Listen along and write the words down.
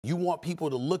You want people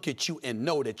to look at you and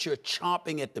know that you're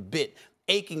chomping at the bit,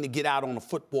 aching to get out on the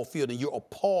football field, and you're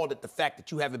appalled at the fact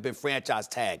that you haven't been franchise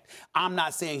tagged. I'm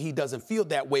not saying he doesn't feel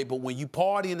that way, but when you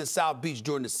party in the South Beach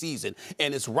during the season,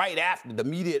 and it's right after the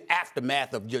immediate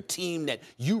aftermath of your team that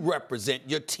you represent,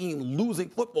 your team losing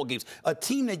football games, a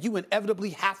team that you inevitably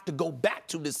have to go back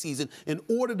to this season in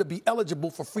order to be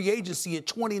eligible for free agency in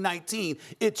 2019,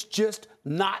 it's just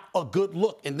not a good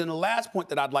look. And then the last point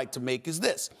that I'd like to make is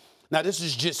this. Now, this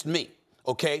is just me.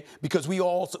 Okay, because we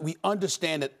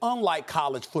understand that unlike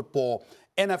college football,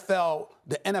 the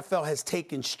NFL has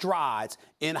taken strides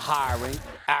in hiring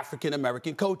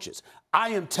African-American coaches. I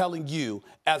am telling you,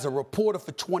 as a reporter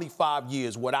for 25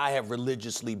 years, what I have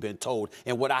religiously been told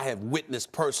and what I have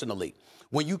witnessed personally.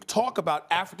 When you talk about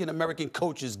African-American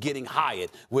coaches getting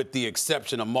hired, with the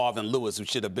exception of Marvin Lewis, who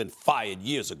should have been fired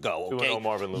years ago, okay?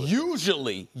 Marvin Lewis.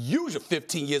 Usually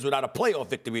 15 years without a playoff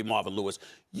victory, Marvin Lewis.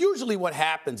 Usually what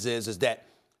happens is that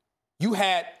you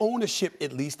had ownership,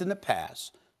 at least in the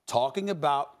past, talking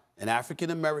about an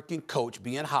African-American coach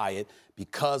being hired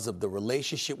because of the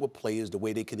relationship with players, the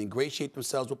way they can ingratiate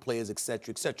themselves with players, et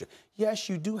cetera, et cetera. Yes,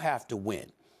 you do have to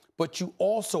win. But you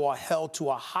also are held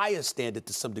to a higher standard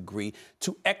to some degree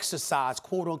to exercise,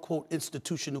 quote unquote,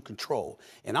 institutional control.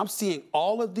 And I'm seeing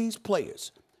all of these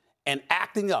players and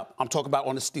acting up. I'm talking about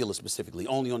on the Steelers specifically,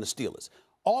 only on the Steelers.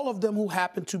 All of them who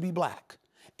happen to be black.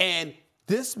 And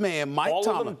this man, Mike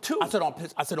Tomlin, I said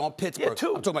on Pittsburgh. Yeah,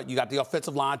 two. I'm talking about, you got the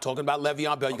offensive line, talking about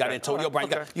Le'Veon Bell, you got Antonio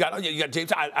Brown, you got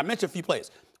James. I mentioned a few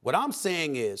players. What I'm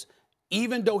saying is,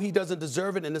 even though he doesn't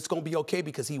deserve it and it's going to be okay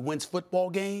because he wins football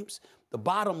games, the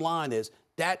bottom line is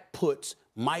that puts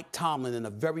Mike Tomlin in a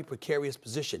very precarious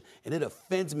position. And it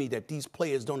offends me that these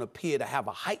players don't appear to have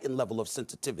a heightened level of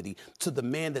sensitivity to the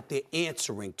man that they're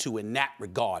answering to in that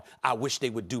regard. I wish they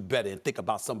would do better and think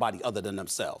about somebody other than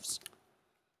themselves.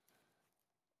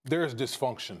 There's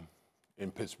dysfunction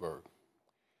in Pittsburgh.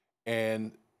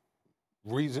 And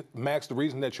Max, the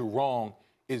reason that you're wrong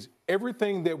is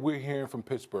everything that we're hearing from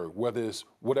Pittsburgh, whether it's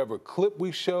whatever clip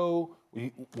we show,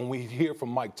 when we hear from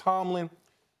Mike Tomlin,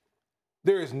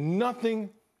 there is nothing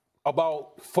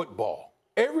about football.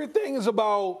 Everything is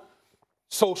about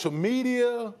social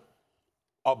media,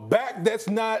 a back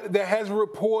that hasn't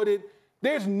reported.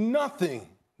 There's nothing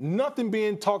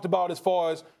being talked about as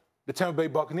far as the Tampa Bay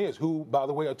Buccaneers, who, by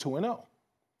the way, are 2-0.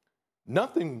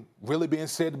 Nothing really being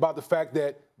said about the fact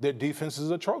that their defense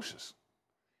is atrocious.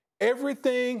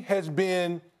 Everything has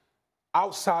been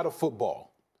outside of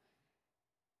football.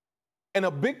 And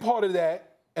a big part of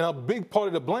that, and a big part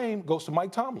of the blame goes to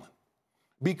Mike Tomlin.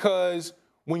 Because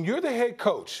when you're the head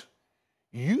coach,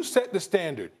 you set the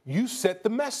standard. You set the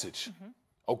message,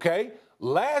 okay?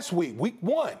 Last week, week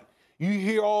 1, you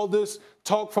hear all this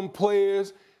talk from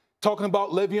players talking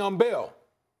about Le'Veon Bell.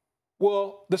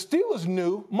 Well, the Steelers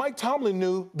knew, Mike Tomlin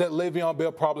knew that Le'Veon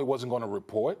Bell probably wasn't going to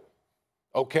report,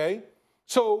 okay?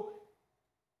 So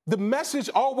the message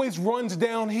always runs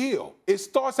downhill. It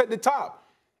starts at the top.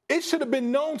 It should have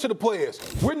been known to the players.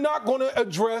 We're not going to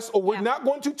address or we're not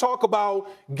going to talk about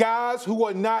guys who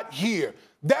are not here.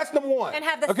 That's number one. And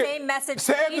have the same message.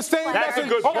 That's a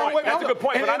good point. That's a good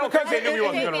point, but I don't think they knew he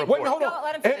wasn't going to report. Wait, hold on.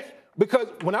 Let him finish. Because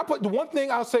the one thing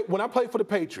I'll say, when I played for the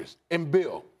Patriots and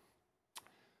Bill,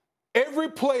 every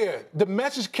player, the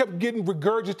message kept getting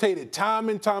regurgitated time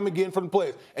and time again from the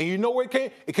players. And you know where it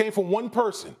came? It came from one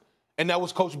person, and that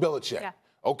was Coach Belichick. Yeah.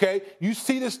 Okay? You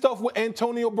see this stuff with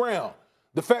Antonio Brown.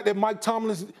 The fact that Mike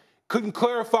Tomlin couldn't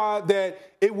clarify that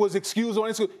it was excused or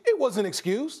inexcused. It wasn't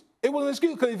excused. It wasn't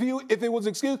excused because if it was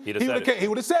excused, he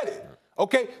would have said it.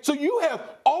 Okay? So you have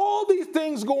all these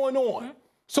things going on.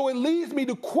 So it leads me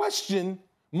to question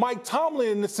Mike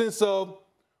Tomlin in the sense of,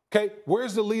 okay,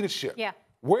 where's the leadership? Yeah.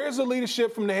 Where's the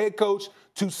leadership from the head coach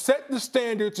to set the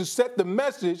standard, to set the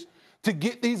message, to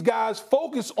get these guys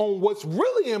focused on what's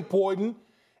really important,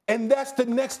 and that's the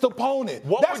next opponent.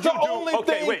 That's the only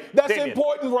thing that's Damien,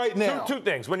 important right now. Two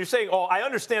things. When you're saying, I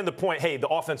understand the point, hey, the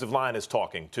offensive line is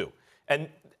talking too. And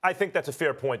I think that's a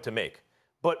fair point to make.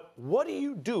 But what do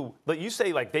you do? Like you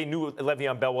say, like they knew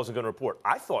Le'Veon Bell wasn't going to report.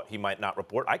 I thought he might not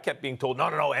report. I kept being told,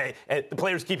 no, hey, the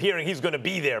players keep hearing he's going to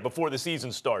be there before the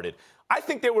season started. I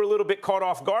think they were a little bit caught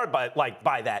off guard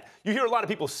by that. You hear a lot of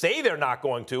people say they're not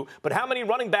going to, but how many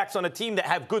running backs on a team that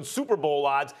have good Super Bowl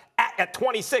odds at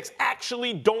 26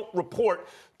 actually don't report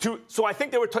to? So I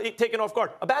think they were taken off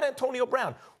guard. About Antonio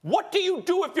Brown, what do you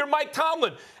do if you're Mike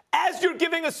Tomlin? As you're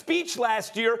giving a speech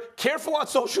last year, careful on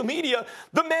social media,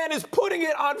 the man is putting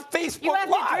it on Facebook You have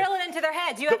Live. to drill it into their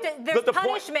heads. There's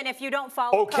punishment if you don't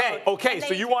follow code. Okay,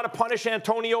 so you want to punish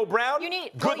Antonio Brown?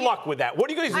 Good luck with that. What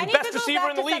are you going to do? He's the best receiver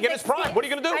in the league in his prime. What are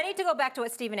you going to do? I need to go back to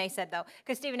what Stephen A. said, though,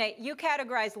 because Stephen A., you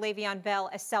categorized Le'Veon Bell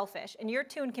as selfish, and your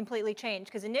tune completely changed,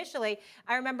 because initially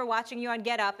I remember watching you on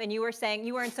Get Up, and you were saying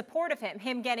you were in support of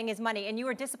him getting his money, and you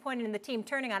were disappointed in the team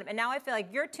turning on him, and now I feel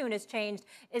like your tune has changed.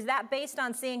 Is that based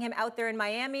on seeing him out there in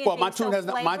Miami? Well, my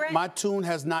tune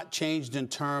has not changed in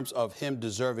terms of him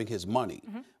deserving his money.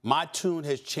 Mm-hmm. My tune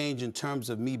has changed in terms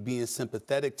of me being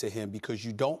sympathetic to him, because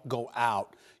you don't go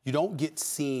out, you don't get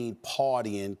seen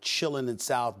partying, chilling in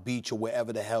South Beach or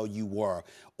wherever the hell you were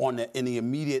in the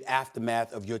immediate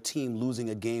aftermath of your team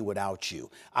losing a game without you.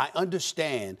 I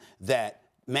understand that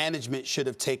management should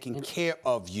have taken care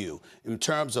of you in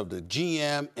terms of the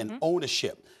GM and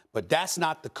ownership. But that's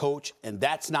not the coach, and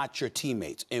that's not your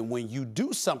teammates. And when you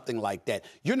do something like that,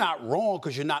 you're not wrong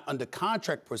because you're not under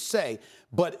contract per se,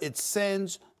 but it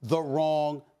sends the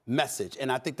wrong message. And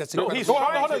I think that's incredible.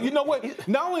 Hold on. You know what?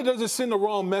 Not only does it send the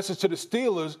wrong message to the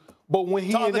Steelers, but when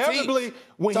he inevitably,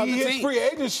 when he hits free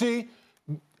agency,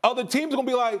 other teams are going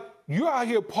to be like, you're out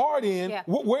here partying. Yeah.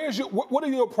 What are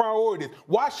your priorities?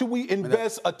 Why should we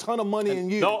invest a ton of money in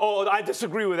you? No, I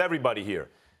disagree with everybody here.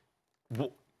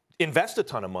 Invest a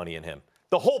ton of money in him.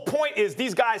 The whole point is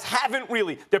these guys haven't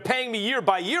really. They're paying me year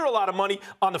by year a lot of money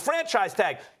on the franchise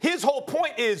tag. His whole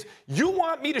point is, you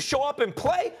want me to show up and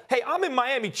play? Hey, I'm in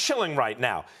Miami chilling right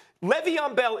now.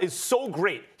 Le'Veon Bell is so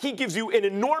great. He gives you an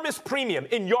enormous premium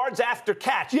in yards after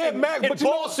catch, in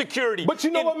ball security. But you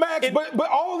know what, Max?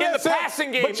 But all that in the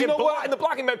passing game, in the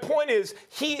blocking. My point is,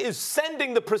 he is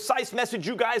sending the precise message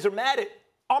you guys are mad at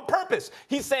on purpose.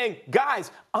 He's saying,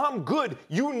 guys, I'm good.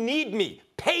 You need me.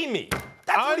 Pay me.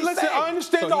 I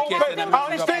understand the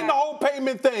whole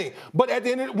payment thing, but at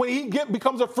the end, when he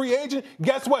becomes a free agent,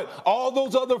 guess what? All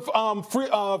those other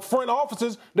front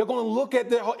offices, they're going to look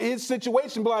at his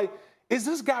situation, and be like, is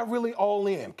this guy really all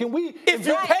in? Can we? If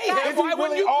you pay him, why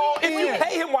wouldn't you? If you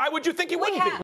pay him, why would you think he wouldn't be?